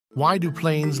Why do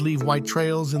planes leave white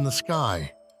trails in the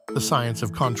sky? The science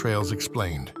of contrails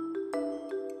explained.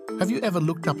 Have you ever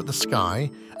looked up at the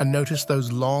sky and noticed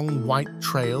those long white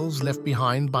trails left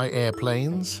behind by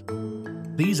airplanes?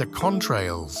 These are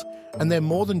contrails, and they're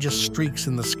more than just streaks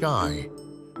in the sky.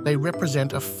 They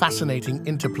represent a fascinating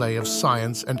interplay of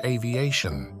science and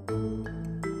aviation.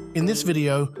 In this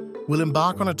video, we'll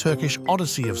embark on a Turkish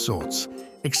Odyssey of sorts,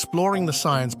 exploring the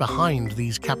science behind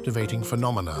these captivating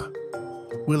phenomena.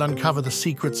 We'll uncover the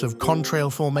secrets of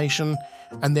contrail formation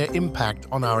and their impact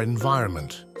on our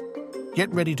environment.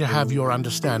 Get ready to have your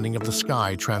understanding of the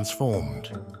sky transformed.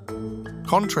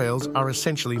 Contrails are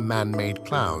essentially man-made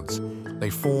clouds. They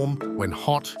form when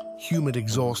hot, humid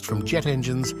exhaust from jet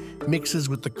engines mixes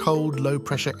with the cold,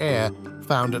 low-pressure air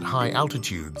found at high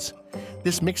altitudes.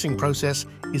 This mixing process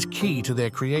is key to their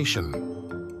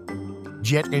creation.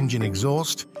 Jet engine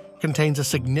exhaust contains a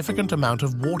significant amount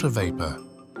of water vapor.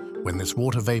 When this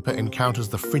water vapor encounters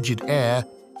the frigid air,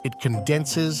 it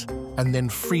condenses and then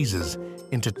freezes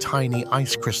into tiny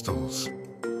ice crystals.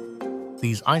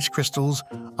 These ice crystals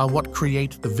are what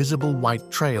create the visible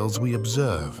white trails we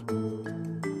observe.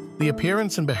 The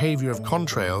appearance and behavior of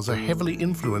contrails are heavily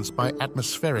influenced by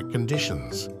atmospheric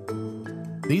conditions.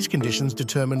 These conditions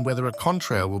determine whether a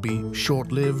contrail will be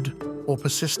short-lived or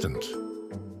persistent.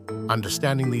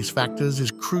 Understanding these factors is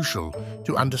crucial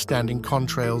to understanding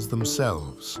contrails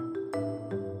themselves.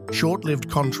 Short-lived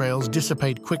contrails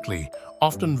dissipate quickly,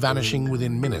 often vanishing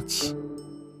within minutes.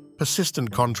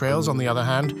 Persistent contrails, on the other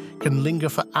hand, can linger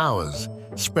for hours,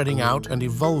 spreading out and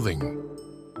evolving.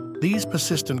 These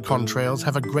persistent contrails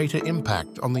have a greater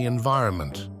impact on the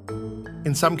environment.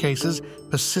 In some cases,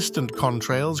 persistent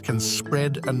contrails can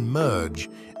spread and merge,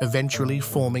 eventually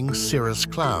forming cirrus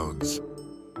clouds.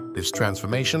 This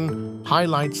transformation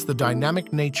highlights the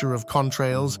dynamic nature of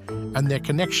contrails and their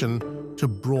connection to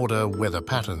broader weather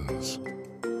patterns.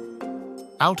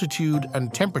 Altitude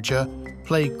and temperature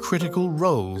play critical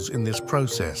roles in this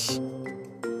process.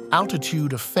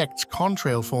 Altitude affects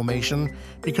contrail formation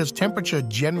because temperature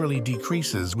generally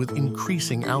decreases with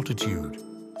increasing altitude.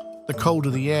 The colder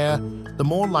the air, the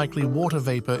more likely water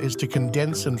vapor is to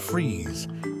condense and freeze,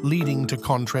 leading to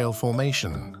contrail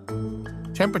formation.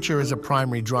 Temperature is a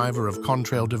primary driver of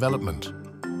contrail development.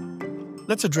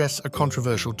 Let's address a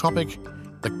controversial topic: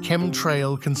 the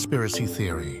chemtrail conspiracy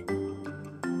theory.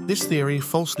 This theory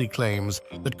falsely claims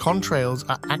that contrails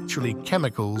are actually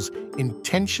chemicals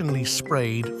intentionally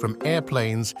sprayed from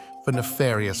airplanes for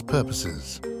nefarious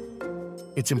purposes.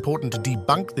 It's important to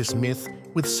debunk this myth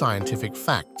with scientific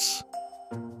facts.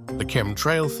 The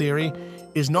chemtrail theory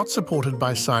is not supported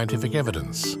by scientific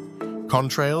evidence.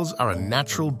 Contrails are a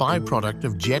natural byproduct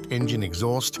of jet engine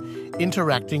exhaust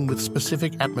interacting with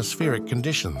specific atmospheric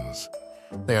conditions.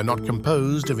 They are not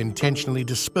composed of intentionally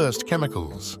dispersed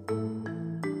chemicals.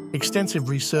 Extensive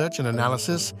research and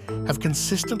analysis have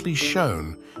consistently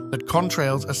shown that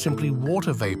contrails are simply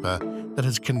water vapor that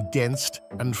has condensed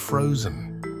and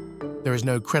frozen. There is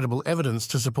no credible evidence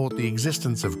to support the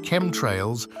existence of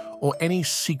chemtrails or any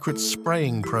secret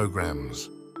spraying programs.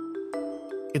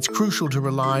 It's crucial to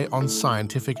rely on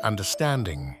scientific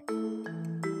understanding.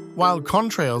 While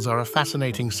contrails are a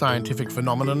fascinating scientific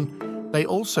phenomenon, they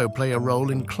also play a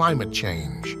role in climate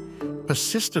change.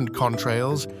 Persistent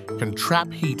contrails can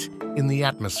trap heat in the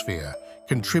atmosphere,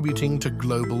 contributing to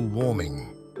global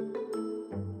warming.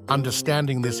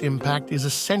 Understanding this impact is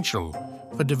essential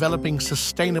for developing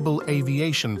sustainable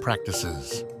aviation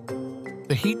practices.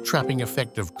 The heat-trapping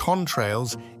effect of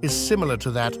contrails is similar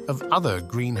to that of other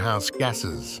greenhouse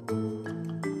gases.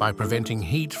 By preventing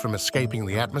heat from escaping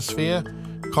the atmosphere,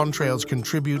 contrails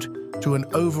contribute to an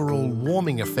overall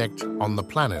warming effect on the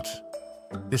planet.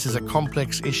 This is a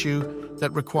complex issue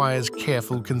that requires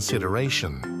careful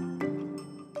consideration.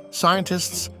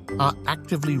 Scientists are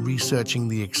actively researching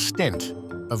the extent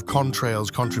of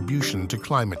contrails' contribution to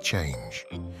climate change.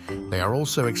 They are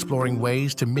also exploring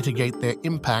ways to mitigate their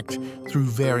impact through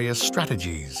various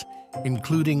strategies,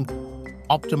 including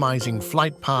optimizing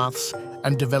flight paths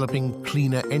and developing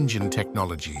cleaner engine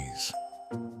technologies.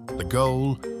 The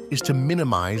goal is to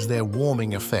minimize their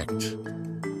warming effect.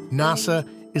 NASA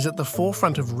is at the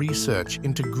forefront of research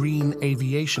into green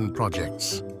aviation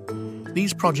projects.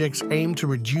 These projects aim to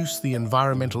reduce the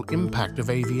environmental impact of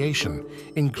aviation,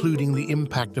 including the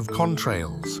impact of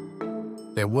contrails.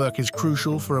 Their work is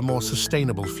crucial for a more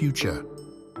sustainable future.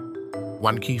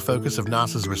 One key focus of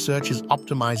NASA's research is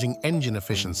optimizing engine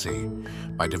efficiency.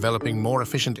 By developing more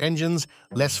efficient engines,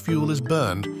 less fuel is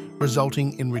burned,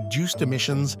 resulting in reduced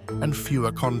emissions and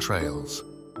fewer contrails.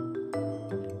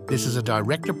 This is a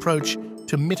direct approach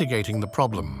to mitigating the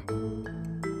problem.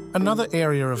 Another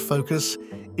area of focus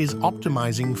is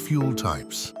optimizing fuel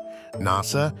types.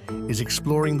 NASA is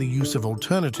exploring the use of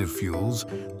alternative fuels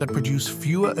that produce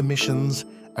fewer emissions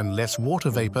and less water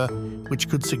vapor, which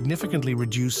could significantly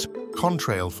reduce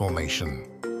contrail formation.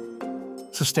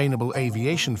 Sustainable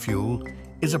aviation fuel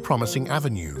is a promising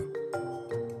avenue.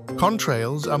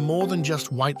 Contrails are more than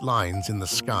just white lines in the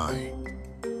sky.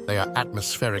 They are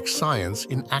atmospheric science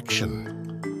in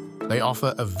action. They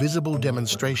offer a visible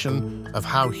demonstration of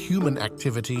how human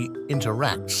activity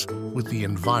interacts with the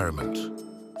environment.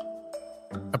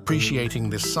 Appreciating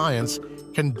this science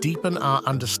can deepen our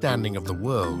understanding of the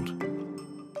world.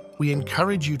 We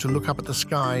encourage you to look up at the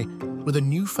sky with a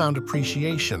newfound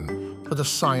appreciation for the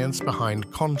science behind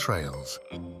contrails.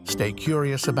 Stay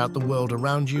curious about the world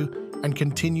around you and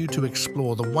continue to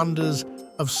explore the wonders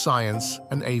of science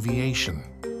and aviation.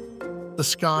 The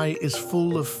sky is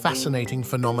full of fascinating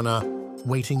phenomena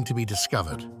waiting to be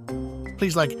discovered.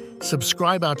 Please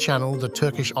subscribe our channel, The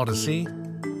Turkish Odyssey.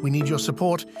 We need your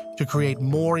support to create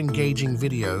more engaging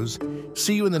videos.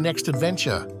 See you in the next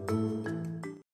adventure.